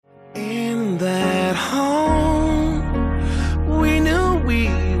that home, we knew we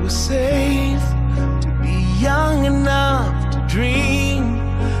were safe to be young enough to dream,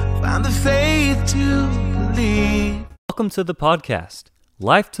 find the faith to believe. Welcome to the podcast,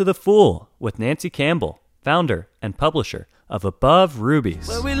 Life to the Full, with Nancy Campbell, founder and publisher of Above Rubies.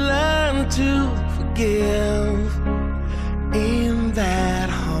 Where we learn to forgive in that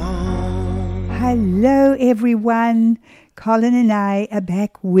home. Hello, everyone. Colin and I are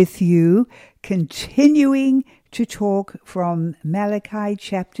back with you, continuing to talk from Malachi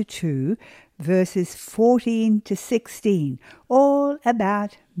chapter 2, verses 14 to 16, all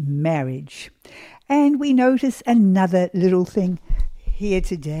about marriage. And we notice another little thing here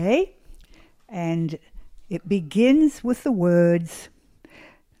today, and it begins with the words,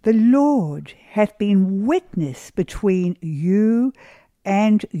 "The Lord hath been witness between you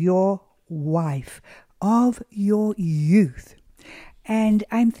and your wife of your youth." And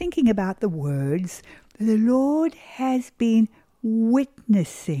I'm thinking about the words, the Lord has been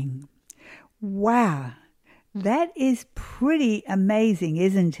witnessing. Wow, that is pretty amazing,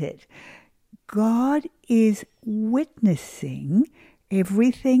 isn't it? God is witnessing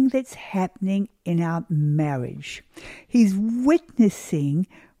everything that's happening in our marriage. He's witnessing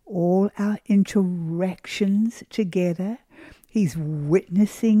all our interactions together. He's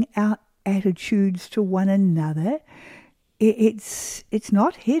witnessing our attitudes to one another. It's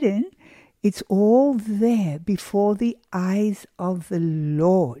not hidden. It's all there before the eyes of the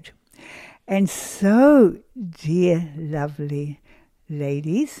Lord. And so, dear lovely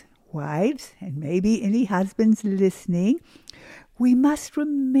ladies, wives, and maybe any husbands listening, we must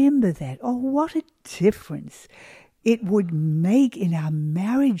remember that. Oh, what a difference it would make in our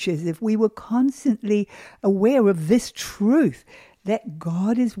marriages if we were constantly aware of this truth, that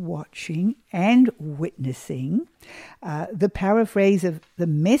God is watching and witnessing. The paraphrase of the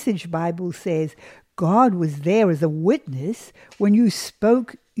Message Bible says, God was there as a witness when you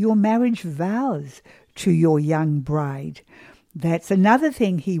spoke your marriage vows to your young bride. That's another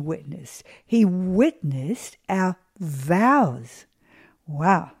thing he witnessed. He witnessed our vows.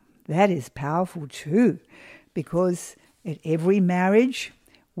 Wow, that is powerful too, because at every marriage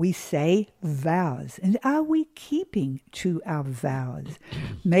we say vows. And are we keeping to our vows?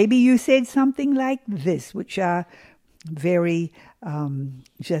 Maybe you said something like this, which are very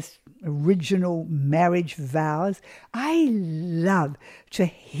just original marriage vows. I love to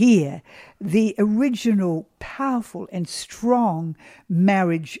hear the original powerful and strong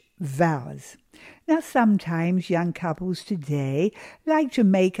marriage vows. Now, sometimes young couples today like to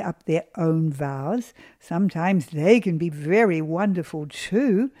make up their own vows. Sometimes they can be very wonderful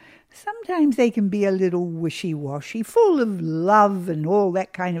too. Sometimes they can be a little wishy-washy, full of love and all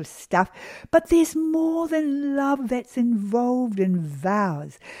that kind of stuff. But there's more than love that's involved in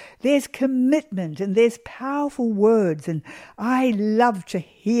vows. There's commitment and there's powerful words. And I love to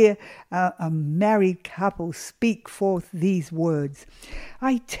hear a married couple speak forth these words.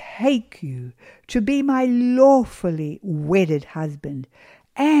 I take you to be my lawfully wedded husband,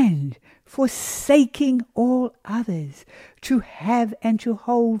 and forsaking all others, to have and to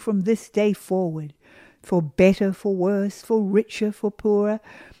hold from this day forward, for better, for worse, for richer, for poorer,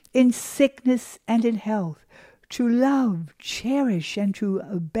 in sickness and in health, to love, cherish, and to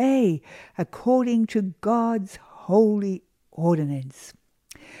obey according to God's holy ordinance.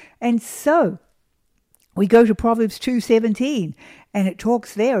 And so we go to Proverbs 2:17, and it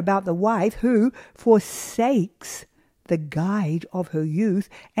talks there about the wife who forsakes the guide of her youth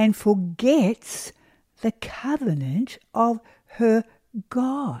and forgets the covenant of her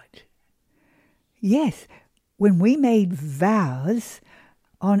God. Yes, when we made vows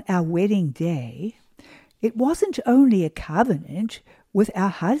on our wedding day, it wasn't only a covenant with our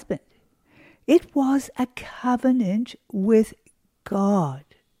husband. It was a covenant with God.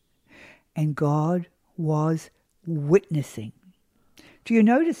 And God was witnessing. Do you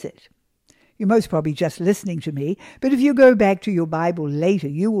notice it? You're most probably just listening to me, but if you go back to your Bible later,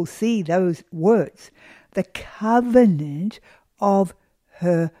 you will see those words. The covenant of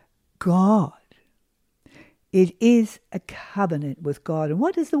her God. It is a covenant with God. And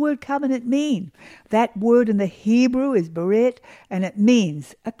what does the word covenant mean? That word in the Hebrew is beret, and it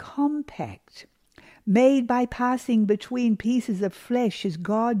means a compact, made by passing between pieces of flesh, as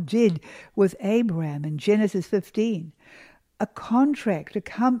God did with Abraham in Genesis 15. A contract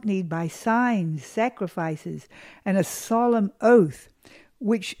accompanied by signs, sacrifices, and a solemn oath,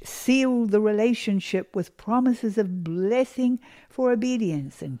 which sealed the relationship with promises of blessing for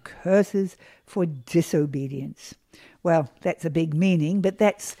obedience and curses for disobedience. Well, that's a big meaning, but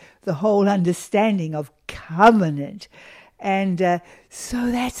that's the whole understanding of covenant. And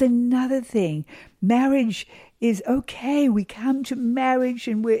so that's another thing. Marriage is okay. We come to marriage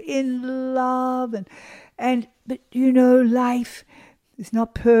and we're in love, but life is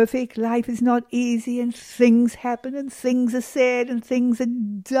not perfect. Life is not easy, and things happen, and things are said, and things are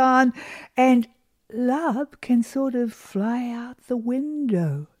done, and love can sort of fly out the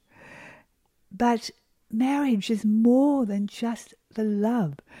window. But marriage is more than just the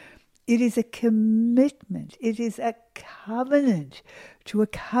love. It is a commitment. It is a covenant, to a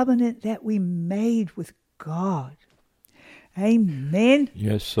covenant that we made with God. Amen.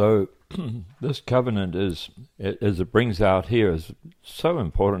 Yes, so this covenant is, as it brings out here, is so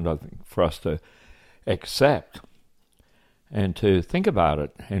important, I think, for us to accept and to think about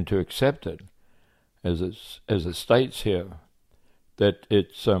it and to accept it, as it states here, that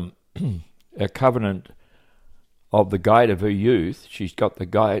it's a covenant of the guide of her youth. She's got the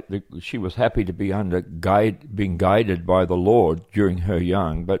guide. She was happy to be being guided by the Lord during her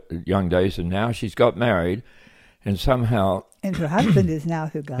young days, and now she's got married, and somehow. And her husband is now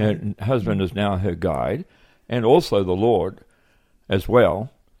her guide. Her husband is now her guide, and also the Lord as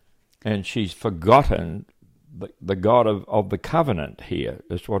well. And she's forgotten the God of the covenant here.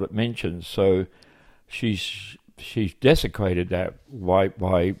 That's what it mentions. So she's desecrated that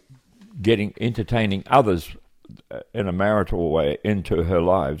by entertaining others in a marital way into her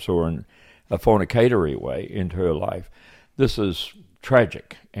lives, or in a fornicatory way into her life. This is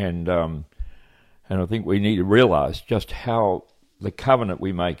tragic, and I think we need to realize just how the covenant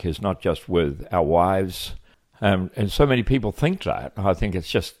we make is not just with our wives, and so many people think that. I think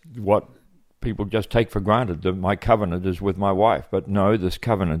it's just what people just take for granted, that my covenant is with my wife. But no, this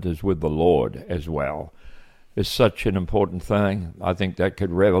covenant is with the Lord as well. It's such an important thing. I think that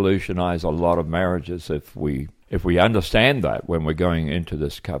could revolutionize a lot of marriages if we understand that when we're going into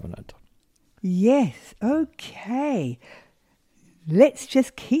this covenant. Yes, okay. Let's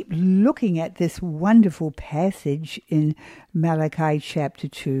just keep looking at this wonderful passage in Malachi chapter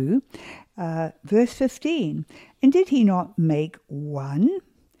 2, verse 15. And did he not make one?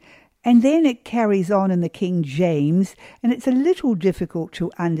 And then it carries on in the King James, and it's a little difficult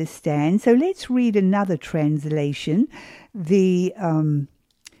to understand. So let's read another translation, the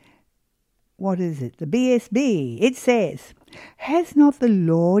BSB. It says, "Has not the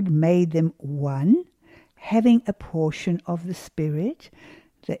Lord made them one, having a portion of the Spirit?"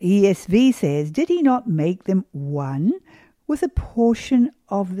 The ESV says, "Did he not make them one, with a portion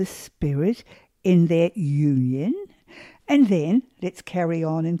of the Spirit in their union?" And then, let's carry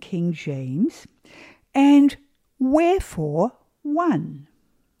on in King James. "And wherefore one?"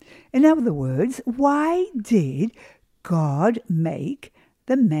 In other words, why did God make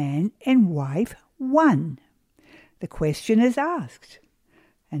the man and wife one? The question is asked.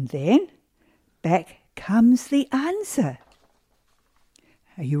 And then, back comes the answer.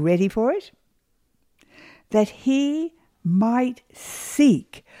 Are you ready for it? That he might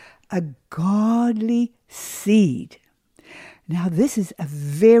seek a godly seed. Now, this is a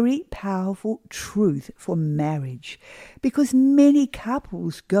very powerful truth for marriage, because many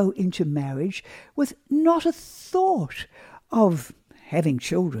couples go into marriage with not a thought of having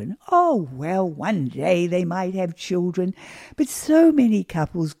children. Oh, well, one day they might have children. But so many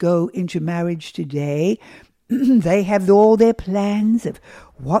couples go into marriage today. They have all their plans of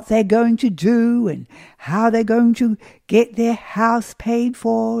what they're going to do, and how they're going to get their house paid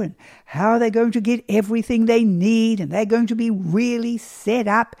for, and how they're going to get everything they need, and they're going to be really set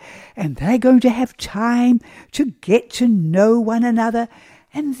up, and they're going to have time to get to know one another,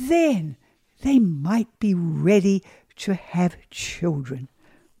 and then they might be ready to have children.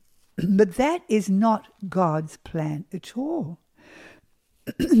 But that is not God's plan at all.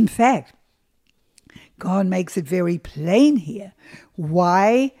 In fact, God makes it very plain here.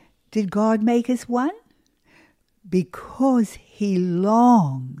 Why did God make us one? Because he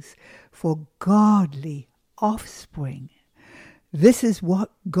longs for godly offspring. This is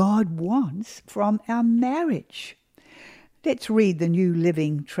what God wants from our marriage. Let's read the New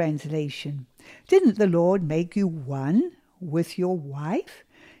Living Translation. "Didn't the Lord make you one with your wife?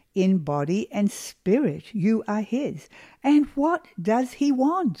 In body and spirit you are his. And what does he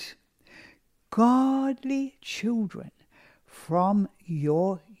want? Godly children from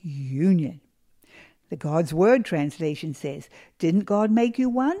your union." The God's Word translation says, "Didn't God make you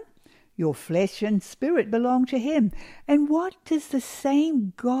one? Your flesh and spirit belong to him. And what does the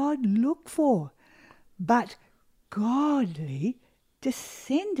same God look for but godly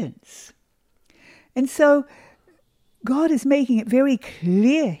descendants?" And so God is making it very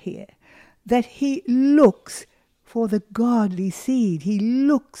clear here that he looks for the godly seed. He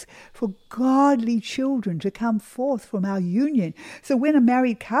looks for godly children to come forth from our union. So when a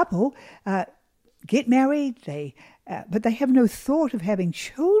married couple get married, but they have no thought of having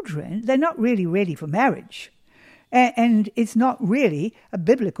children, they're not really ready for marriage. And it's not really a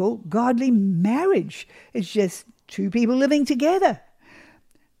biblical, godly marriage. It's just two people living together.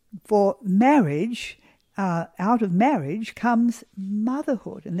 For marriage, out of marriage comes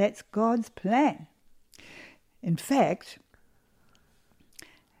motherhood, and that's God's plan. In fact,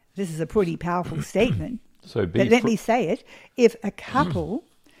 this is a pretty powerful statement, but let me say it. If a couple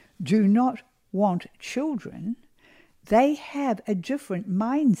do not want children, they have a different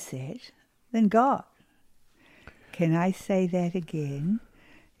mindset than God. Can I say that again?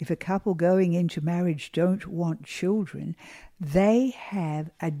 If a couple going into marriage don't want children, they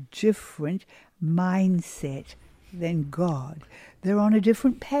have a different mindset than God. They're on a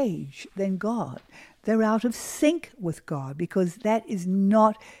different page than God. They're out of sync with God because that is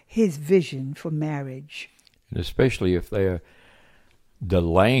not his vision for marriage. And especially if they're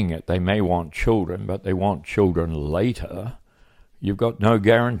delaying it, they may want children, but they want children later. You've got no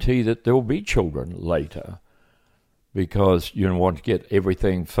guarantee that there'll be children later, because you want to get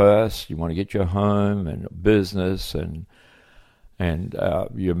everything first. You want to get your home and business and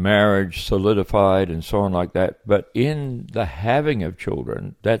your marriage solidified and so on like that. But in the having of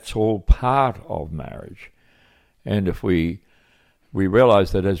children, that's all part of marriage. And if we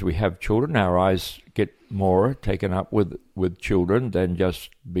realize that as we have children, our eyes get more taken up with children than just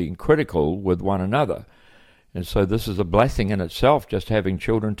being critical with one another. And so this is a blessing in itself, just having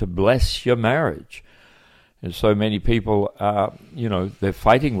children to bless your marriage. And so many people are, they're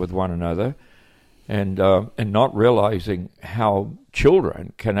fighting with one another and not realizing how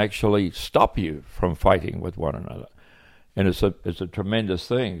children can actually stop you from fighting with one another. And it's a tremendous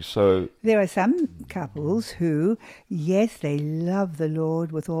thing. So there are some couples who, yes, they love the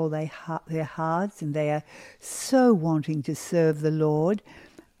Lord with all their hearts, and they are so wanting to serve the Lord,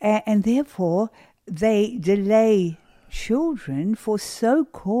 and therefore they delay children for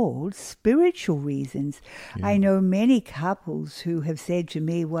so-called spiritual reasons. Yeah. I know many couples who have said to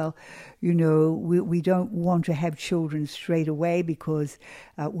me, well, we don't want to have children straight away because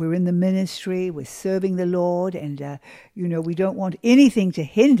we're in the ministry, we're serving the Lord, and, we don't want anything to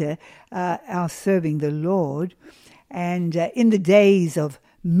hinder our serving the Lord. And in the days of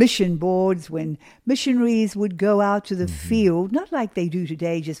mission boards, when missionaries would go out to the field, not like they do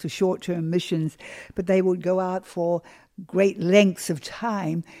today just for short-term missions, but they would go out for great lengths of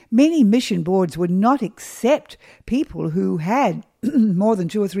time, many mission boards would not accept people who had more than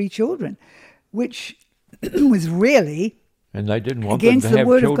 2 or 3 children, which was really and they didn't want against them to the have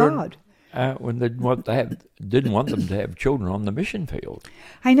word children, of God. When they didn't want them to have children on the mission field.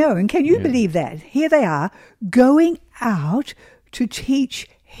 I know, and can you believe that? Here they are going out to teach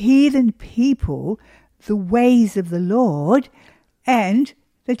heathen people the ways of the Lord, and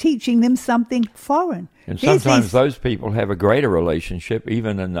they're teaching them something foreign. And sometimes those people have a greater relationship,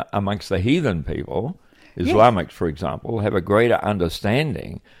 even amongst the heathen people. Islamics, for example, have a greater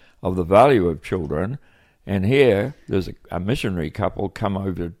understanding of the value of children. And here, there's a missionary couple come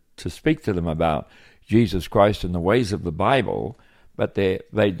over to speak to them about Jesus Christ and the ways of the Bible, but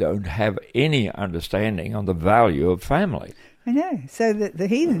they don't have any understanding on the value of family. I know. So the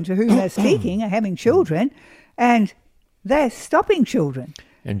heathen to whom they're speaking are having children, and they're stopping children.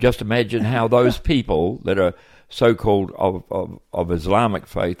 And just imagine how those people that are so-called of Islamic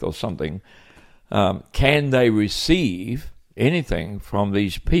faith or something, can they receive anything from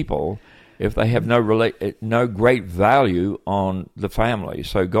these people if they have no great value on the family?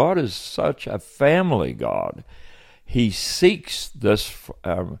 So God is such a family God. He seeks this.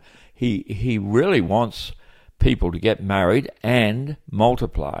 He really wants people to get married and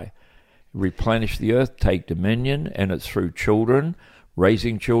multiply, replenish the earth, take dominion, and it's through children,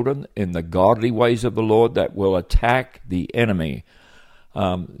 raising children in the godly ways of the Lord that will attack the enemy.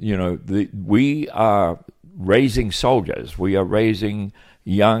 We are raising soldiers. We are raising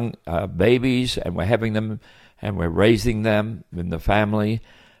young babies, and we're having them, and we're raising them in the family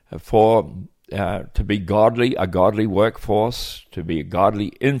to be godly, a godly workforce, to be a godly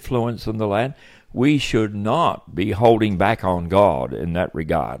influence in the land. We should not be holding back on God in that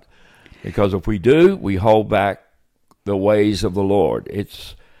regard, because if we do, we hold back the ways of the Lord.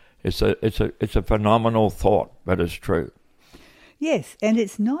 It's a phenomenal thought, but it's true. Yes, and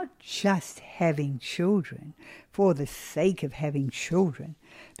it's not just having children for the sake of having children,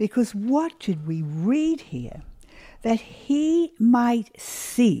 because what did we read here? That he might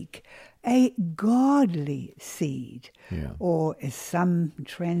seek a godly seed, or as some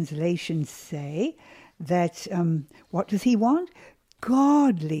translations say, that, what does he want?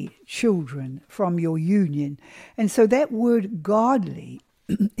 Godly children from your union. And so that word godly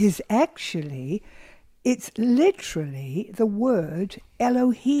is actually, it's literally the word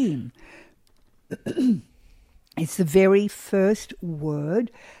Elohim. It's the very first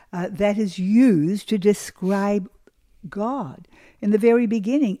word that is used to describe God. In the very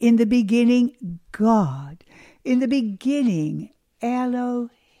beginning, in the beginning, God. In the beginning,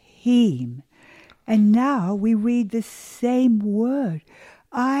 Elohim. And now we read the same word.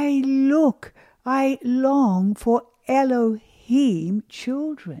 I long for Elohim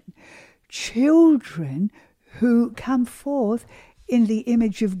children. Children who come forth in the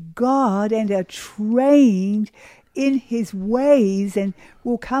image of God and are trained in his ways and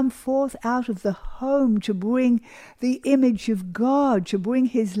will come forth out of the home to bring the image of God, to bring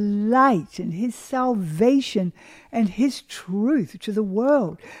his light and his salvation and his truth to the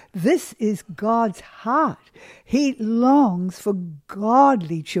world. This is God's heart. He longs for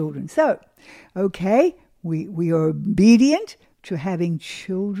godly children. So, okay, we are obedient to having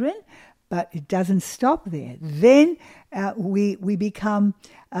children, but it doesn't stop there. Then we become...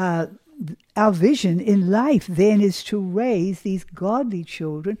 our vision in life then is to raise these godly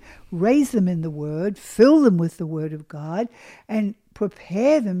children, raise them in the Word, fill them with the Word of God, and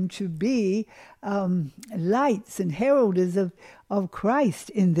prepare them to be lights and heralders of Christ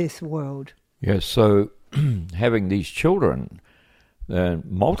in this world. Yes, so having these children,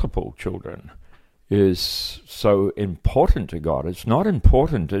 multiple children, is so important to God. It's not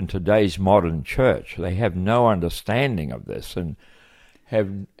important in today's modern church. They have no understanding of this, and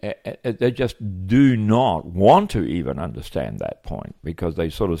they just do not want to even understand that point, because they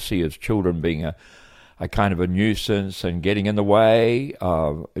sort of see as children being a kind of a nuisance and getting in the way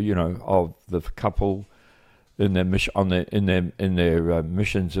of the couple in their mission in their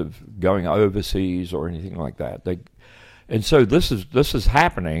missions of going overseas or anything like that. And so this is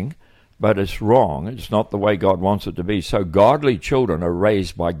happening, but it's wrong. It's not the way God wants it to be. So godly children are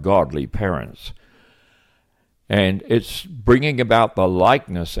raised by godly parents. And it's bringing about the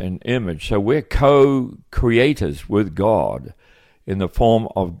likeness and image. So we're co-creators with God in the form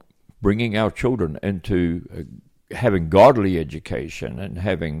of bringing our children into having godly education and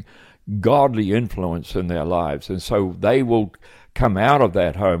having godly influence in their lives. And so they will come out of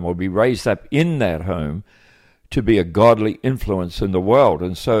that home or be raised up in that home to be a godly influence in the world.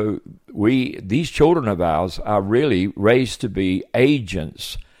 And so these children of ours are really raised to be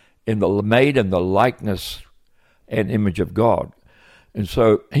agents made in the likeness and image of God. And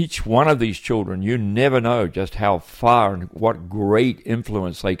so each one of these children, you never know just how far and what great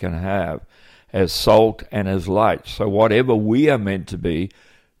influence they can have as salt and as light. So whatever we are meant to be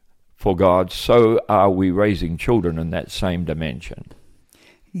for God, so are we raising children in that same dimension.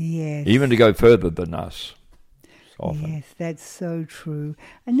 Yes. Even to go further than us. Often. Yes, that's so true.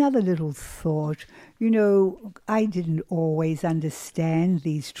 Another little thought, I didn't always understand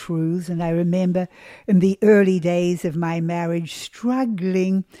these truths, and I remember in the early days of my marriage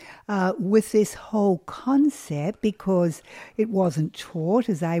struggling with this whole concept because it wasn't taught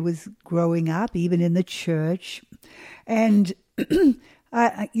as I was growing up, even in the church. And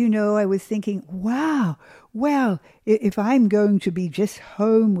I was thinking, wow, well, if I'm going to be just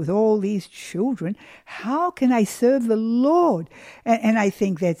home with all these children, how can I serve the Lord? And I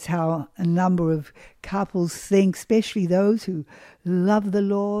think that's how a number of couples think, especially those who love the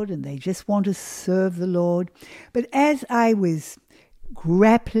Lord and they just want to serve the Lord. But as I was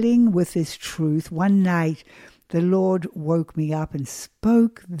grappling with this truth, one night the Lord woke me up and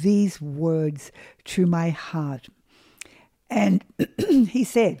spoke these words to my heart. And he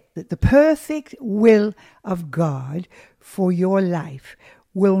said that the perfect will of God for your life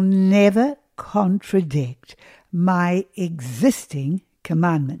will never contradict my existing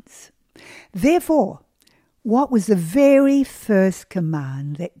commandments. Therefore, what was the very first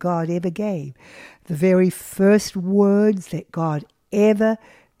command that God ever gave? The very first words that God ever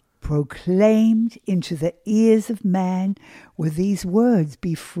proclaimed into the ears of man were these words: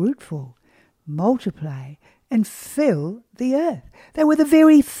 be fruitful, multiply, and fill the earth. They were the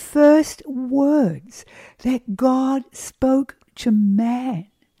very first words that God spoke to man.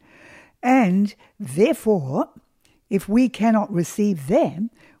 And therefore, if we cannot receive them,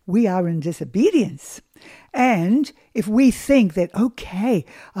 we are in disobedience. And if we think that, okay,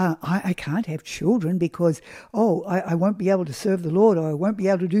 I can't have children because, I won't be able to serve the Lord, or I won't be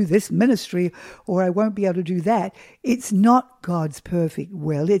able to do this ministry, or I won't be able to do that, it's not God's perfect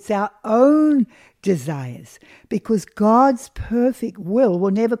will. It's our own desires, because God's perfect will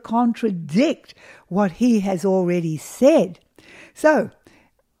never contradict what he has already said. So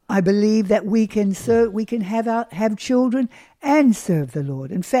I believe that we can have children and serve the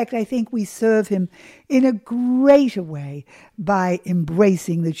Lord. In fact, I think we serve him in a greater way by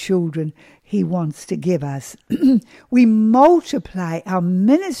embracing the children he wants to give us. We multiply our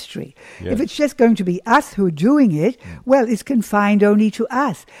ministry. Yes. If it's just going to be us who are doing it, well, it's confined only to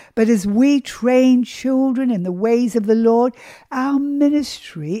us. But as we train children in the ways of the Lord, our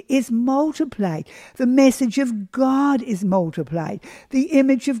ministry is multiplied. The message of God is multiplied. The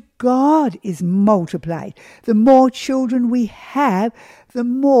image of God is multiplied. The more children we have, the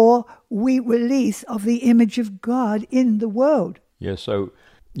more we release of the image of God in the world. Yeah, so,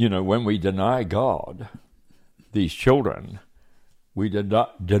 when we deny God, these children, we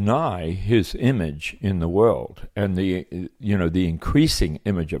deny his image in the world and the increasing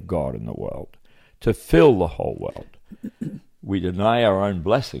image of God in the world to fill the whole world. We deny our own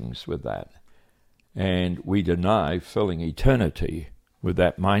blessings with that, and we deny filling eternity with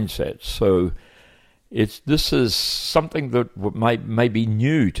that mindset. So this is something that may be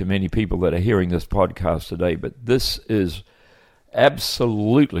new to many people that are hearing this podcast today, but this is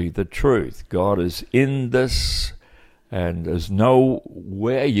absolutely the truth. God is in this, and there's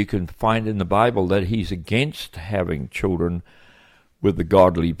nowhere you can find in the Bible that he's against having children with the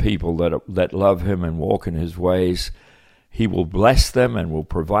godly people that love him and walk in his ways. He will bless them and will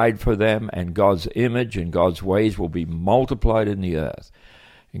provide for them, and God's image and God's ways will be multiplied in the earth.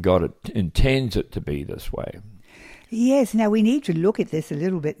 And God intends it to be this way. Yes, now we need to look at this a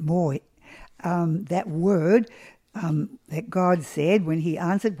little bit more. That word that God said when he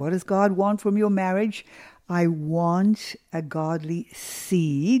answered, what does God want from your marriage? I want a godly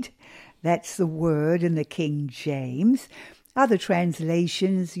seed. That's the word in the King James. Other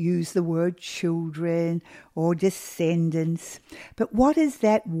translations use the word children or descendants. But what is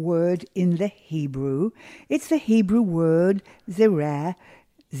that word in the Hebrew? It's the Hebrew word zerah,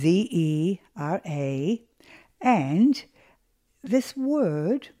 Z-E-R-A. And this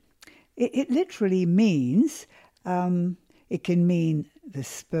word, it literally means, it can mean the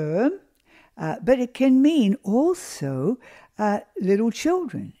sperm, but it can mean also little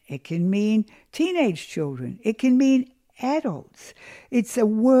children. It can mean teenage children. It can mean adults. It's a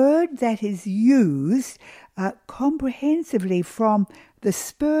word that is used comprehensively from the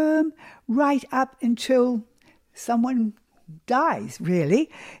sperm right up until someone dies,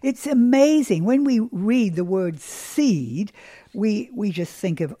 really. It's amazing. When we read the word seed, we just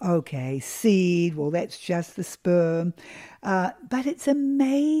think of, okay, seed, well, that's just the sperm. But it's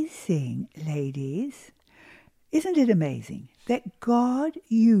amazing, ladies. Isn't it amazing that God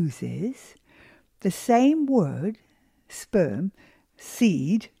uses the same word, sperm,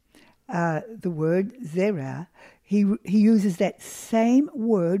 seed, the word zerah? He uses that same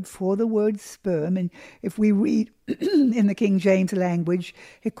word for the word sperm. And if we read in the King James language,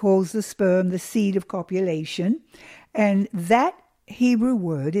 it calls the sperm the seed of copulation. And that Hebrew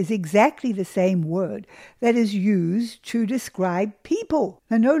word is exactly the same word that is used to describe people.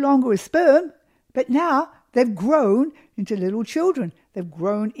 They're no longer a sperm, but now they've grown into little children. They've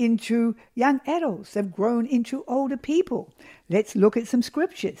grown into young adults. They've grown into older people. Let's look at some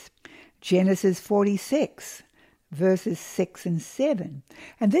scriptures. Genesis 46. Verses 6 and 7.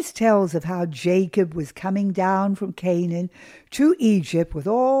 And this tells of how Jacob was coming down from Canaan to Egypt with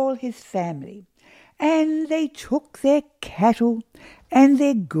all his family. And they took their cattle and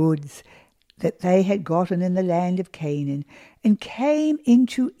their goods that they had gotten in the land of Canaan and came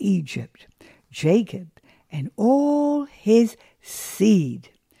into Egypt, Jacob and all his seed,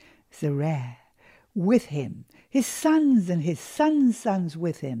 Zerah, with him, his sons and his sons' sons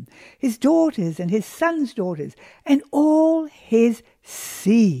with him, his daughters and his sons' daughters, and all his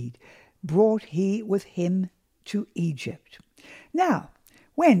seed brought he with him to Egypt. Now,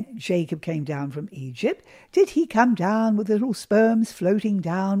 when Jacob came down from Egypt, did he come down with little sperms floating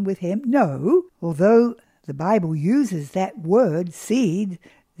down with him? No, although the Bible uses that word, seed,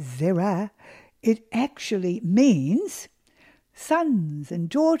 zerah, it actually means sons and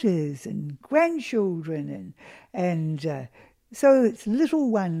daughters and grandchildren and so it's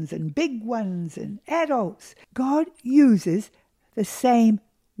little ones and big ones and adults. God uses the same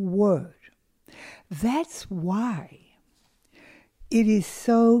word. That's why it is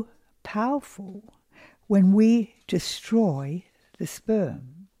so powerful when we destroy the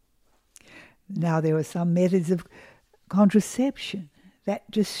sperm. Now, there are some methods of contraception that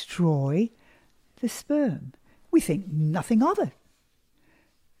destroy the sperm. We think nothing of it.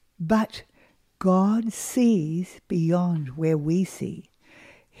 But God sees beyond where we see.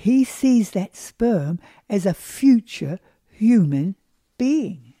 He sees that sperm as a future human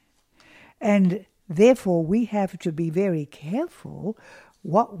being. And therefore we have to be very careful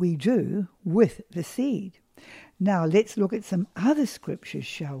what we do with the seed. Now let's look at some other scriptures,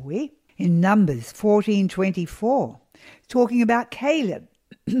 shall we? In Numbers 14:24, talking about Caleb.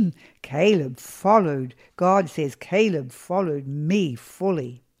 Caleb followed, God says, Caleb followed me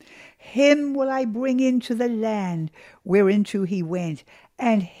fully. Him will I bring into the land whereinto he went,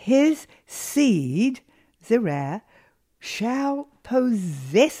 and his seed, Zerah, shall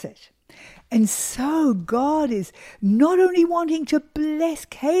possess it. And so God is not only wanting to bless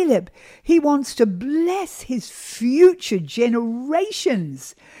Caleb, he wants to bless his future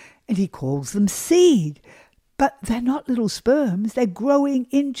generations. And he calls them seed. But they're not little sperms. They're growing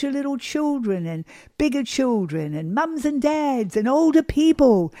into little children and bigger children and mums and dads and older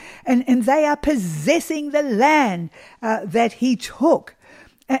people. And they are possessing the land that he took.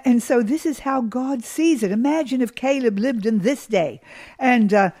 And so this is how God sees it. Imagine if Caleb lived in this day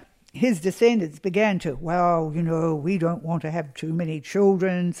and his descendants began to, we don't want to have too many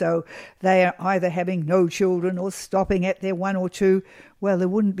children, so they are either having no children or stopping at their one or two. Well, there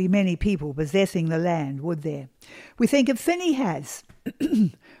wouldn't be many people possessing the land, would there? We think of Phinehas.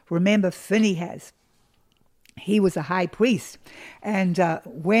 Remember Phinehas. He was a high priest, and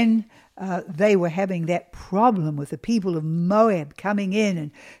when they were having that problem with the people of Moab coming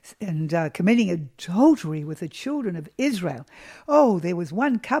in and committing adultery with the children of Israel. Oh, there was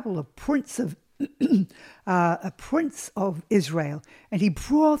one couple, a prince of Israel, and he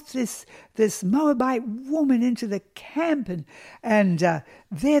brought this Moabite woman into the camp, and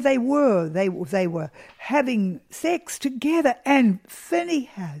there they were. They were having sex together, and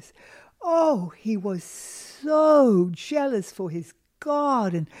Phinehas, he was so jealous for his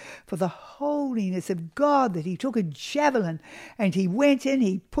God and for the holiness of God that he took a javelin and he went in,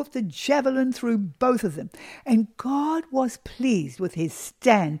 he put the javelin through both of them. And God was pleased with his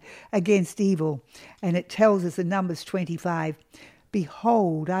stand against evil. And it tells us in Numbers 25,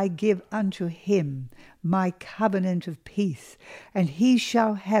 Behold, I give unto him my covenant of peace, and he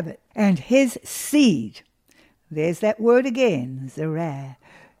shall have it, and his seed, there's that word again, Zerah,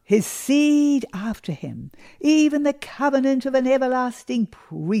 his seed after him, even the covenant of an everlasting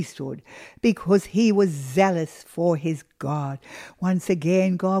priesthood, because he was zealous for his God. Once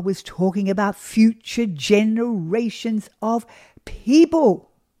again, God was talking about future generations of people.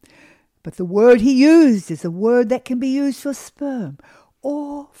 But the word he used is a word that can be used for sperm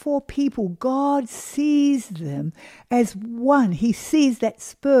or for people. God sees them as one. He sees that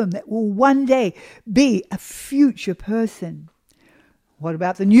sperm that will one day be a future person. What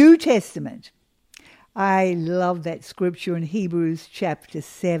about the New Testament? I love that scripture in Hebrews chapter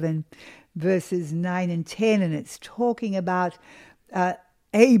 7, verses 9 and 10, and it's talking about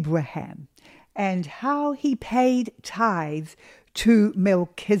Abraham and how he paid tithes to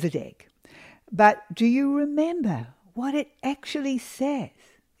Melchizedek. But do you remember what it actually says?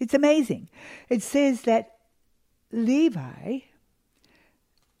 It's amazing. It says that Levi,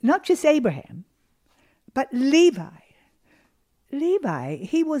 not just Abraham, but Levi,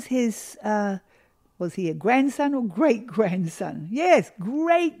 he was his, was he a grandson or great-grandson? Yes,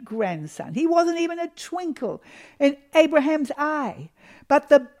 great-grandson. He wasn't even a twinkle in Abraham's eye. But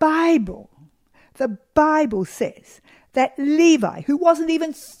the Bible says that Levi, who wasn't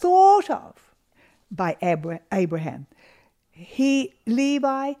even thought of by Abraham,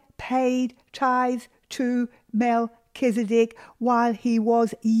 Levi paid tithes to Melchizedek while he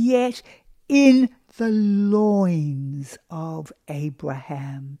was yet in the loins of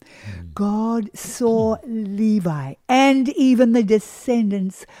Abraham. God saw Levi and even the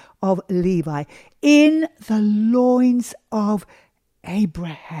descendants of Levi in the loins of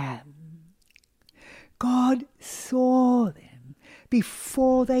Abraham. God saw them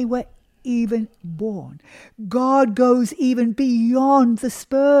before they were even born. God goes even beyond the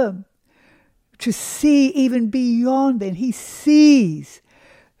sperm to see even beyond them. He sees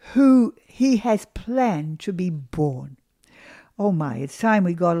who he has planned to be born. Oh my, it's time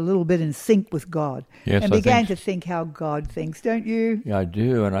we got a little bit in sync with God and began to think how God thinks, don't you? Yeah, I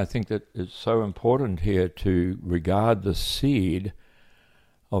do, and I think that it's so important here to regard the seed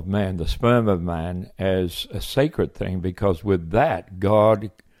of man, the sperm of man, as a sacred thing, because with that,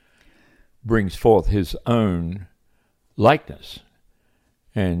 God brings forth his own likeness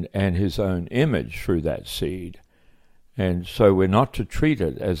and his own image through that seed. And so we're not to treat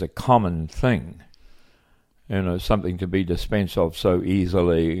it as a common thing, something to be dispensed of so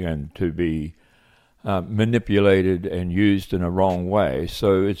easily and to be manipulated and used in a wrong way.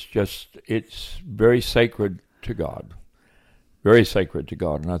 So it's very sacred to God, very sacred to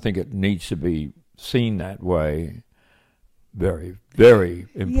God. And I think it needs to be seen that way very, very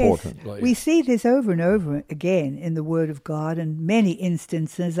importantly. Yes, we see this over and over again in the Word of God, and many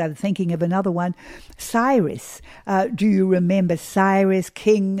instances. I'm thinking of another one, Cyrus. Do you remember Cyrus,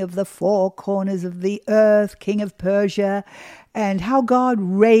 king of the four corners of the earth, king of Persia, and how God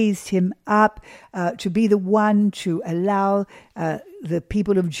raised him up to be the one to allow the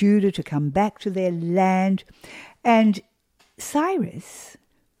people of Judah to come back to their land? And Cyrus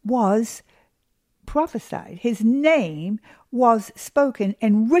was prophesied. His name was spoken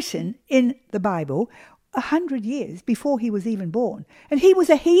and written in the Bible 100 years before he was even born. And he was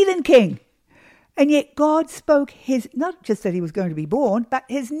a heathen king. And yet God spoke his, not just that he was going to be born, but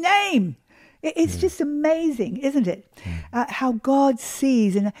his name. It's just amazing, isn't it? How God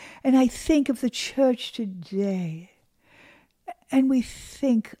sees. And I think of the church today. And we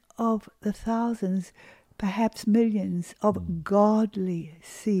think of the thousands, perhaps millions of godly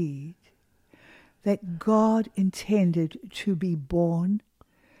seed that God intended to be born,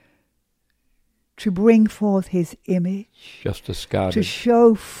 to bring forth his image, just discarded, to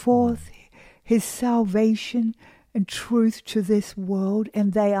show forth his salvation and truth to this world,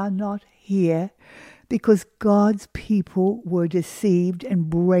 and they are not here because God's people were deceived and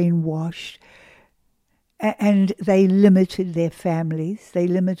brainwashed, and they limited their families. They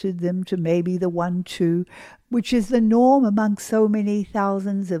limited them to maybe the 1, 2, which is the norm among so many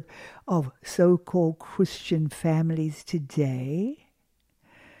thousands of so-called Christian families today.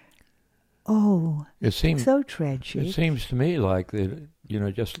 Oh, it seems so tragic. It seems to me like that,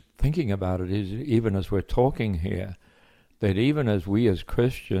 just thinking about it, is even as we're talking here, that even as we as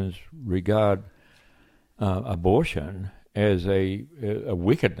Christians regard abortion as a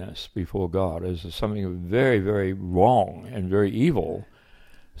wickedness before God, as something very, very wrong and very evil,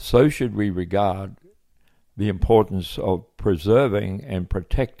 so should we regard the importance of preserving and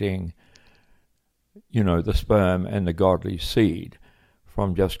protecting, the sperm and the godly seed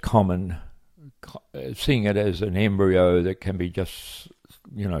from just seeing it as an embryo that can be just,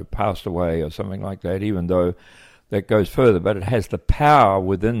 passed away or something like that, even though that goes further. But it has the power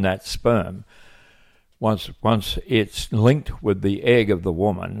within that sperm. Once it's linked with the egg of the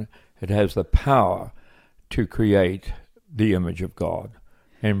woman, it has the power to create the image of God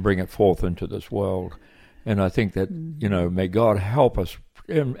and bring it forth into this world. And I think that, may God help us.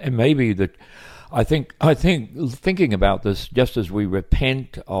 And maybe that, I think thinking about this, just as we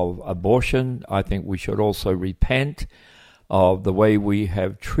repent of abortion, I think we should also repent of the way we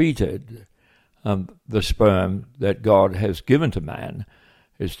have treated the sperm that God has given to man,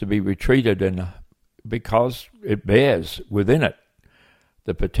 is to be retreated because it bears within it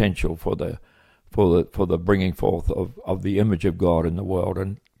the potential for the bringing forth of the image of God in the world.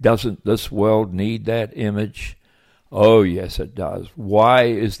 And doesn't this world need that image? Oh, yes, it does. Why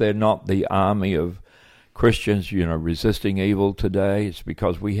is there not the army of Christians, resisting evil today? It's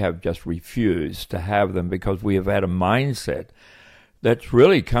because we have just refused to have them, because we have had a mindset that's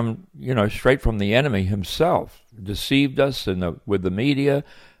really come, straight from the enemy himself, deceived us with the media,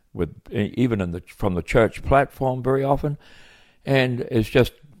 from the church platform very often, and it's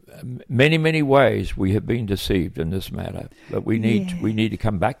just many, many ways we have been deceived in this matter. But we need to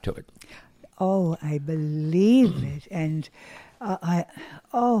come back to it. Oh, I believe it, and I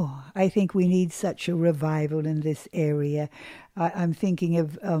think we need such a revival in this area. I'm thinking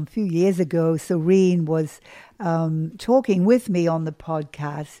of a few years ago, Serene was talking with me on the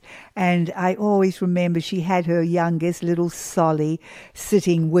podcast, and I always remember she had her youngest, little Solly,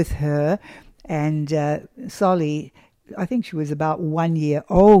 sitting with her, and Solly, I think she was about 1 year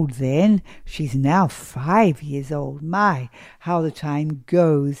old then. She's now 5 years old. My, how the time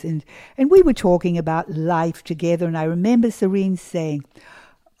goes. And we were talking about life together, and I remember Serene saying,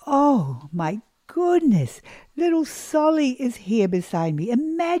 "Oh, my goodness, little Solly is here beside me.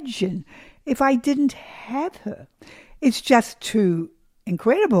 Imagine if I didn't have her. It's just too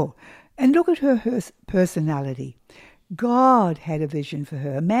incredible. And look at her personality. God had a vision for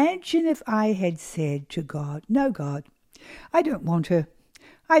her. Imagine if I had said to God, 'No, God, I don't want her.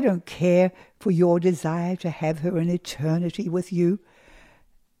 I don't care for your desire to have her in eternity with you.'"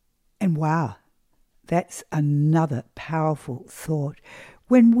 And wow, that's another powerful thought.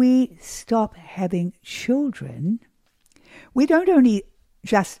 When we stop having children, we don't only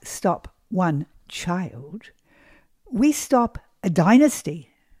just stop one child, we stop a dynasty,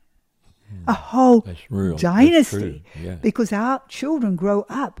 a whole dynasty, because our children grow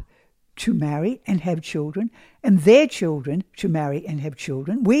up to marry and have children, and their children to marry and have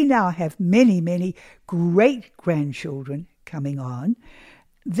children. We now have many, many great-grandchildren coming on.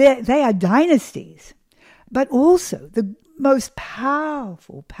 They are dynasties. But also, the most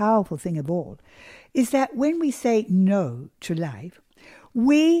powerful thing of all is that when we say no to life,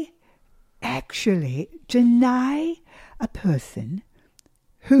 we actually deny a person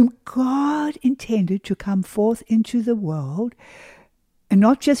whom God intended to come forth into the world, and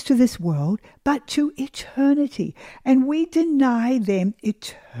not just to this world, but to eternity. And we deny them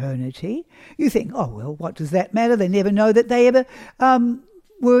eternity. You think, oh, well, what does that matter? They never know that they ever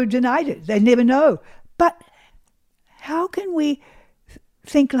were denied it. They never know. But how can we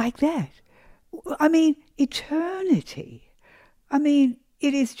think like that? I mean, eternity. I mean,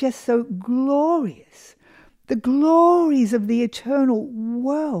 it is just so glorious. The glories of the eternal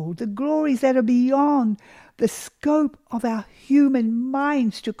world, the glories that are beyond the scope of our human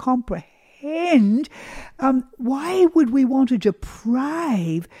minds to comprehend. Why would we want to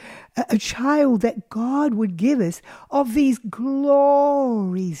deprive a child that God would give us of these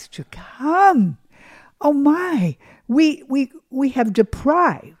glories to come? Oh my, we have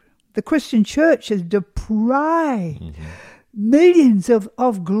deprived, the Christian church has deprived millions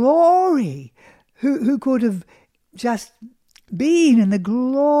of glory who could have just been in the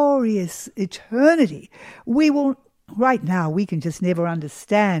glorious eternity. Right now, we can just never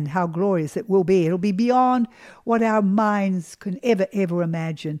understand how glorious it will be. It'll be beyond what our minds can ever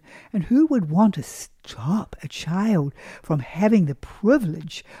imagine. And who would want to stop a child from having the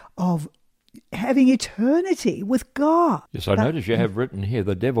privilege of having eternity with God? Yes, I notice you have written here,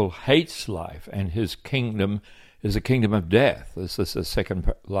 the devil hates life and his kingdom is a kingdom of death. This is the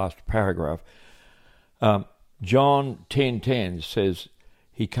second last paragraph. John 10:10 says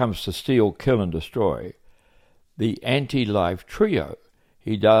he comes to steal, kill, and destroy. The anti-life trio.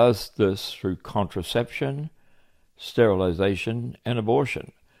 He does this through contraception, sterilization, and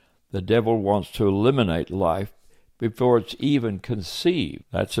abortion. The devil wants to eliminate life before it's even conceived.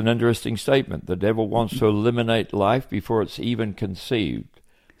 That's an interesting statement. The devil wants to eliminate life before it's even conceived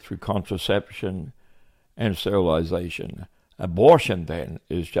through contraception and sterilization. Abortion, then,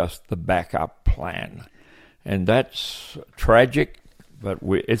 is just the backup plan. And that's tragic, but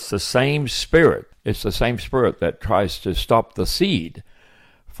it's the same spirit. It's the same spirit that tries to stop the seed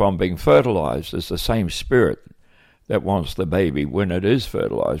from being fertilized. It's the same spirit that wants the baby, when it is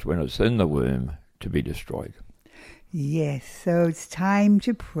fertilized, when it's in the womb, to be destroyed. Yes, so it's time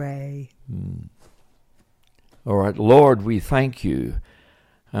to pray. All right, Lord, we thank you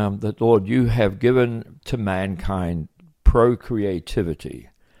that, Lord, you have given to mankind procreativity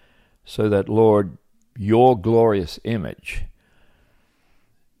so that, Lord, your glorious image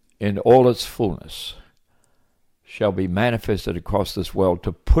in all its fullness shall be manifested across this world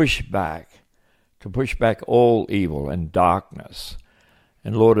to push back all evil and darkness.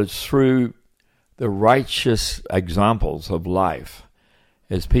 And Lord, it's through the righteous examples of life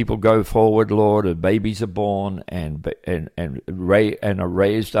as people go forward, Lord, and babies are born and are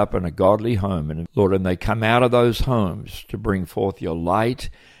raised up in a godly home, and Lord, and they come out of those homes to bring forth your light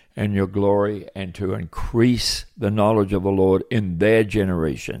and your glory and to increase the knowledge of the Lord in their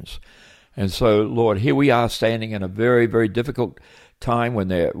generations. And so, Lord, here we are standing in a very, very difficult time when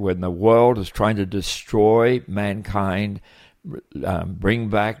the world is trying to destroy mankind, bring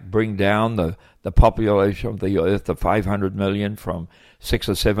down the population of the earth to 500 million from 6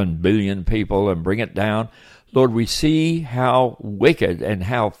 or 7 billion people and bring it down. Lord, we see how wicked and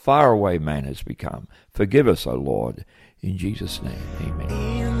how far away man has become. Forgive us, O Lord, in Jesus' name.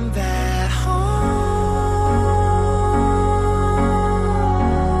 Amen.